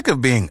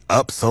of being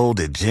upsold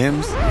at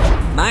gyms?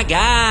 My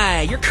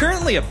guy, you're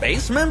currently a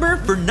base member?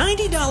 For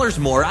 $90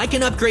 more, I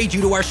can upgrade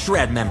you to our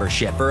Shred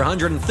membership. For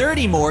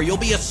 $130 more, you'll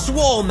be a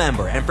Swole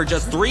member. And for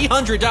just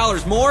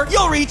 $300 more,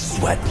 you'll reach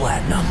Sweat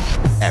Platinum.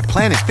 At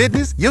Planet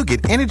Fitness, you'll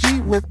get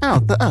energy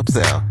without the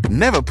upsell.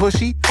 Never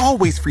pushy,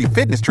 always free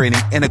fitness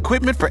training and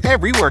equipment for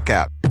every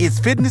workout. It's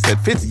fitness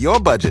that fits your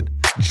budget.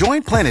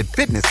 Join Planet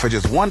Fitness for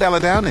just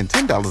 $1 down and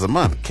 $10 a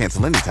month.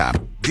 Cancel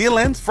anytime. Deal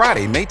ends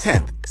Friday, May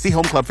 10th. See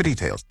Home Club for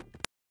details.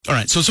 All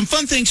right, so some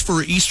fun things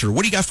for Easter.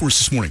 What do you got for us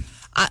this morning?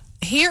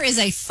 Here is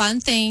a fun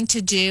thing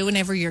to do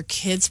whenever your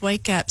kids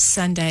wake up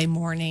Sunday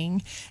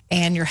morning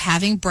and you're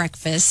having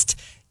breakfast.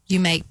 You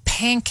make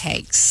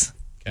pancakes,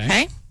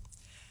 okay?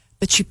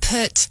 But you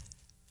put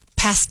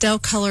pastel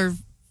color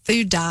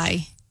food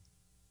dye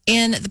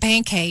in the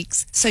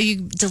pancakes. So you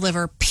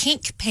deliver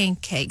pink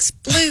pancakes,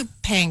 blue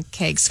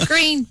pancakes,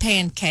 green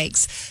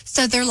pancakes.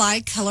 So they're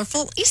like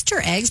colorful Easter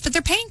eggs, but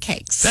they're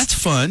pancakes. That's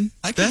fun.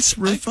 That's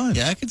really fun.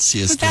 Yeah, I could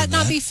see us Would doing that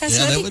not be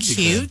festive? Yeah, That'd be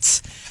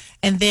cute.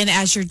 And then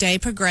as your day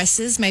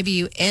progresses, maybe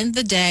you end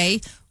the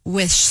day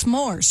with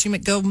s'mores. You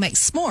might go make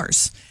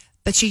s'mores,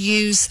 but you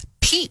use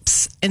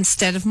Peeps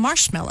instead of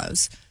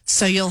marshmallows.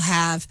 So you'll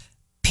have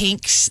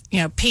pink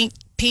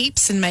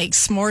Peeps and make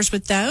s'mores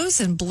with those,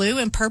 and blue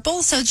and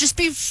purple. So just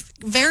be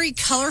very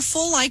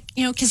colorful, like,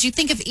 because you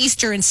think of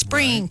Easter and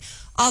spring,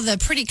 all the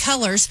pretty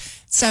colors.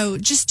 So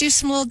just do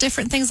some little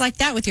different things like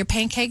that with your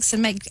pancakes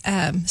and make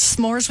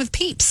s'mores with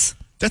Peeps.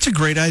 That's a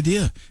great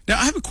idea. Now,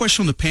 I have a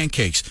question on the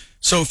pancakes.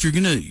 So if you're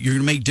gonna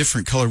make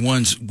different colored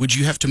ones, would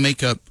you have to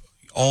make up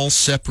all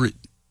separate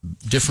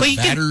different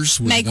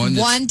batters? Make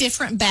one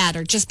different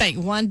batter. Just make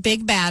one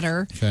big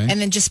batter,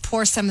 and then just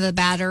pour some of the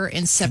batter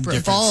in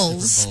separate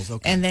bowls,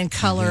 and then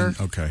color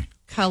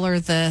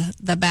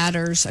the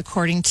batters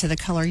according to the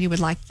color you would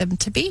like them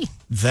to be.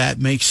 That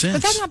makes sense.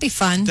 Would that not be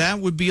fun? That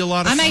would be a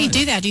lot of fun. I may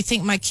do that. Do you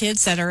think my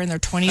kids that are in their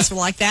 20s will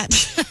like that?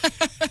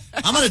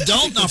 I'm an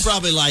adult and I'll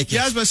probably like it.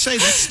 Yeah, I was about to say,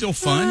 that's still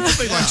fun.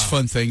 Everybody likes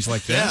fun things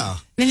like that. Yeah.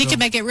 Then you can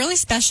make it really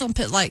special and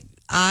put like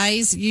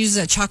eyes,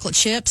 use chocolate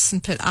chips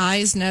and put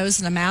eyes, nose,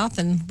 and a mouth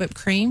and whipped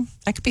cream.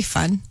 That could be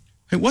fun.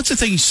 Hey, what's the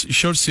thing you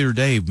showed us the other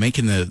day,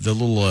 making the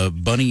little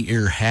bunny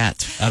ear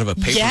hat out of a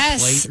paper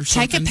plate or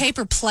something? Take a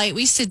paper plate.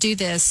 We used to do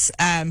this.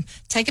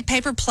 Take a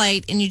paper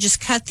plate and you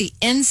just cut the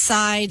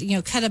inside,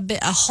 cut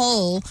a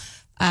hole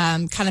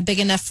kind of big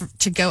enough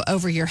to go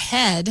over your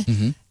head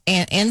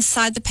and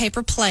inside the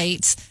paper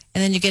plate.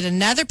 And then you get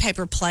another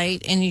paper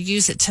plate and you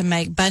use it to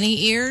make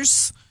bunny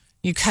ears.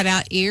 You cut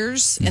out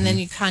ears and then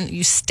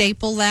you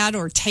staple that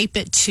or tape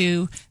it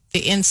to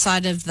the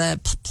inside of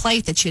the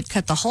plate that you had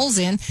cut the holes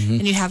in,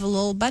 and you have a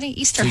little bunny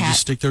Easter hat. So you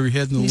just stick it over your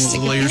head and the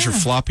little ears are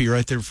floppy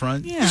right there in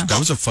front? Yeah. That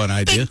was a fun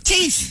idea. Big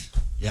teeth.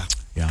 Yeah.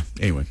 Yeah.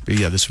 Anyway,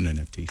 this one didn't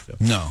have teeth, though.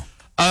 No.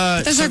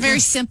 Those are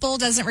very simple,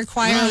 doesn't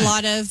require a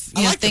lot of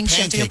I like things the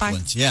you have to go buy.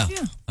 ones. Yeah.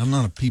 I'm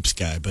not a Peeps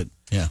guy, but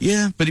yeah.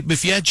 Yeah, but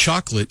if you had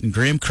chocolate and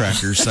graham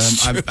crackers,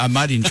 I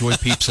might enjoy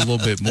Peeps a little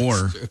bit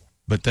more.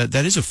 But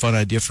that is a fun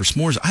idea for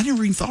s'mores. I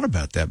never even thought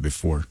about that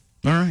before.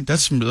 All right,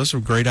 those are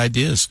great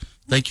ideas.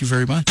 Thank you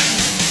very much.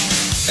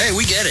 Hey,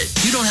 we get it.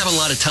 You don't have a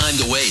lot of time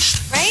to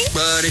waste. Right?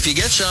 But if you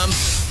get some,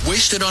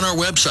 waste it on our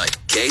website,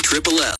 KLLL.